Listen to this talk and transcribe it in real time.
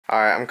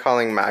Alright, I'm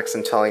calling Max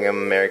and telling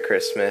him Merry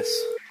Christmas.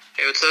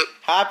 Hey, what's up?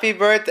 Happy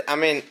birthday. I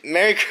mean,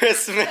 Merry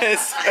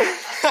Christmas.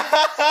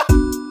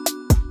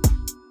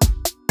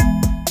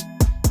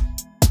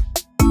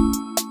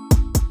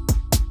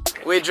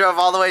 We drove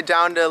all the way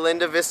down to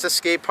Linda Vista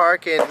Skate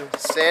Park in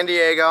San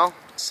Diego.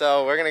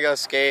 So we're gonna go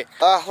skate.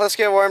 Let's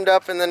get warmed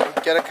up and then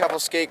get a couple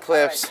skate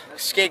clips.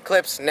 Skate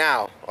clips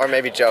now. Or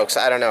maybe jokes,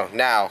 I don't know,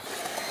 now.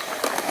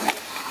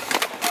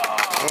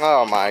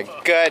 Oh my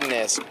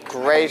goodness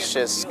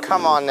gracious.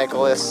 Come on,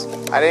 Nicholas.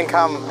 I didn't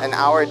come an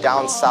hour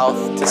down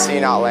south to see you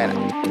in Atlanta.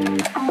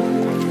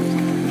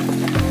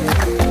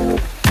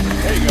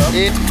 There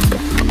you go.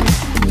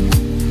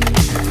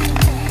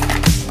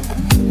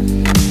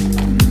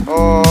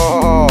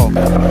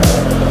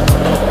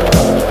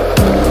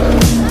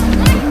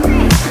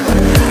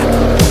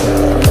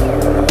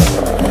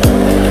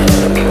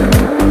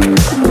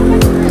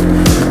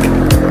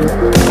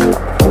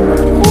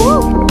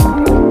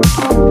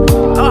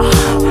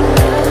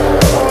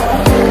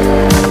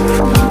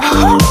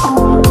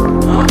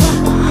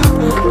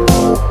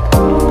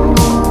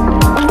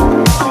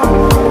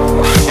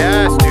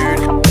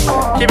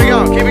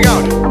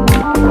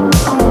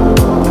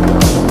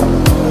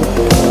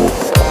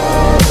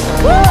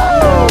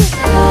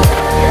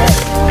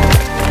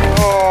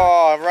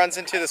 Runs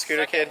into the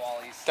scooter kid.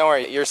 Don't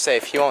worry, you're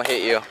safe. He won't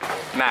hit you.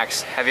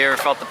 Max, have you ever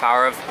felt the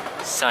power of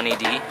Sunny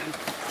D?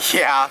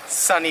 Yeah,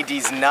 Sunny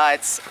D's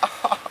nuts.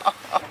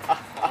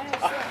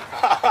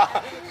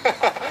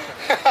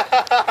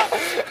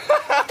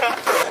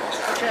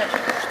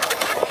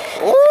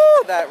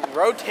 Ooh, that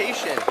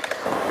rotation.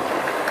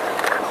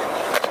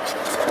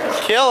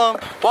 Kill him.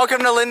 Welcome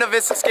to Linda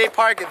Vista Skate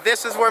Park.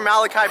 This is where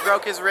Malachi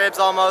broke his ribs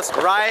almost.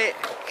 Right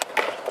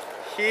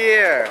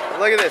here.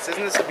 Look at this.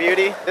 Isn't this a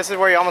beauty? This is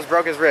where he almost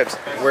broke his ribs.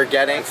 We're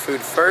getting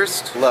food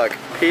first. Look,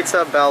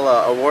 Pizza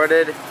Bella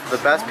awarded the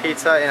best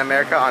pizza in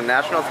America on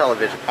national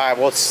television. Alright,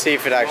 we'll see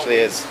if it actually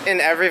is. In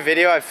every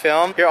video I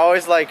film, you're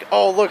always like,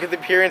 oh, look at the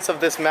appearance of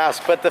this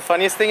mask. But the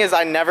funniest thing is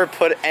I never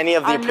put any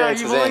of the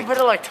appearances in. You only put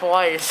it like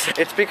twice.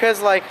 It's because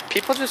like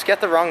people just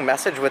get the wrong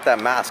message with that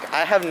mask.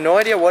 I have no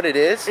idea what it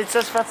is. It's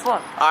just for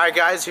fun. Alright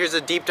guys, here's a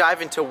deep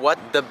dive into what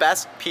the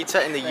best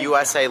pizza in the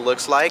USA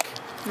looks like.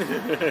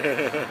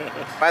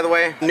 By the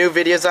way, new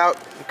video's out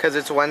because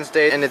it's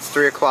Wednesday and it's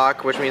 3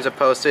 o'clock, which means I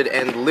posted.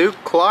 And Luke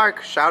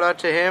Clark, shout out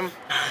to him.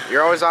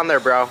 You're always on there,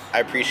 bro. I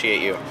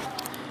appreciate you.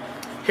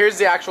 Here's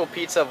the actual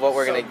pizza of what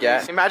we're gonna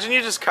get. Imagine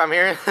you just come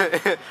here,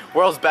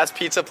 world's best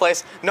pizza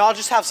place. No, I'll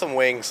just have some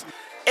wings.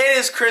 It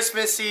is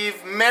Christmas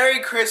Eve. Merry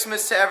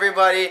Christmas to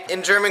everybody.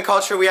 In German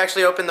culture, we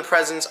actually open the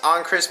presents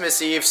on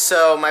Christmas Eve.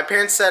 So my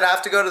parents said I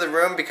have to go to the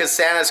room because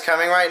Santa's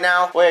coming right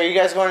now. Wait, are you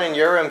guys going in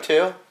your room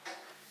too?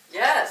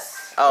 Yes.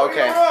 Oh,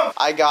 okay.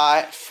 I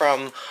got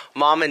from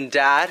Mom and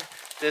Dad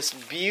this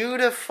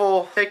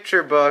beautiful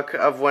picture book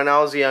of when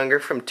I was younger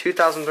from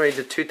 2003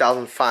 to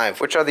 2005,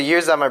 which are the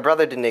years that my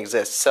brother didn't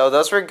exist. So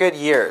those were good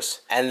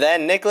years. And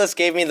then Nicholas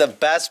gave me the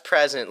best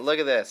present. Look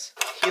at this.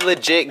 He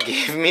legit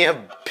gave me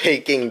a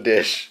baking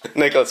dish.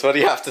 Nicholas, what do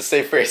you have to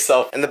say for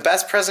yourself? And the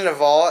best present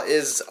of all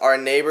is our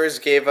neighbors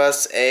gave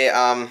us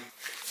a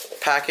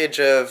package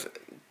of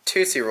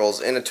Tootsie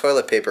Rolls in a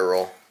toilet paper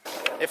roll.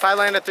 If I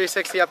land a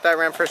 360 up that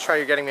ramp first try,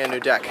 you're getting me a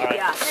new deck. Right.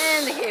 Yeah,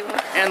 and the cable.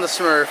 And the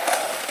Smurf.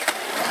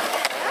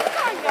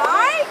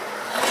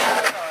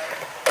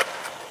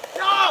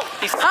 No!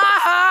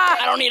 Ha!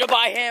 I don't need to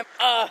buy him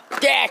a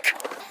deck.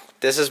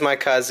 This is my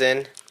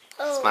cousin.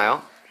 Oh.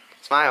 Smile.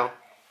 Smile.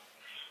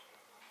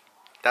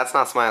 That's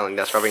not smiling,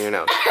 that's rubbing your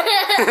nose.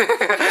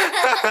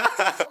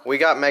 We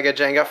got Mega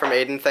Jenga from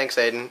Aiden. Thanks,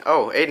 Aiden.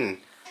 Oh, Aiden.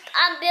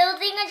 I'm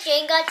building a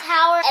Jenga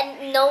tower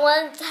and no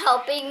one's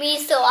helping me,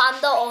 so I'm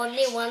the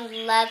only one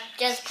left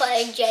just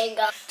playing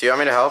Jenga. Do you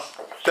want me to help?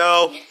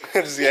 No.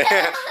 Just kidding.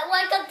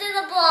 Welcome to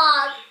the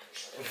vlog.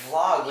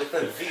 Vlog with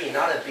a V,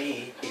 not a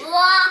B.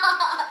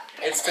 Vlog.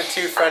 It's the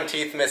 2 front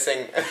teeth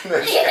missing. Hi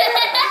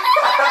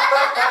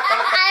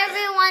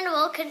everyone,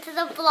 welcome to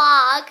the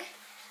vlog.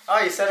 Oh,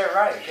 you said it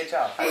right. Good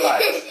job. High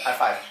five. High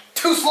five.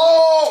 Too slow!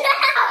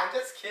 I'm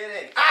just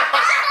kidding.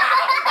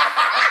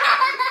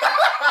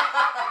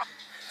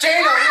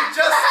 Jana, we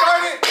just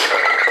started.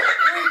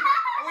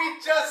 We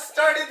just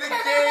started the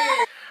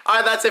game.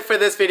 Alright, that's it for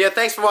this video.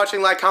 Thanks for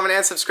watching. Like, comment,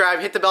 and subscribe.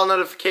 Hit the bell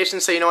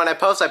notification so you know when I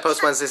post. I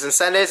post Wednesdays and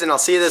Sundays, and I'll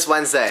see you this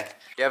Wednesday.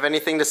 You have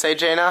anything to say,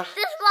 Jana?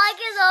 This vlog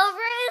is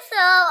over,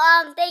 so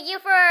thank you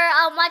for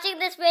watching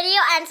this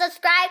video and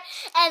subscribe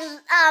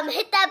and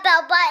hit that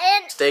bell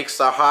button.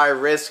 Stakes are high,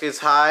 risk is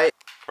high.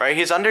 Right,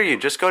 he's under you.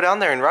 Just go down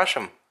there and rush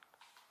him.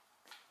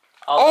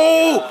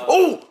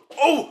 Oh!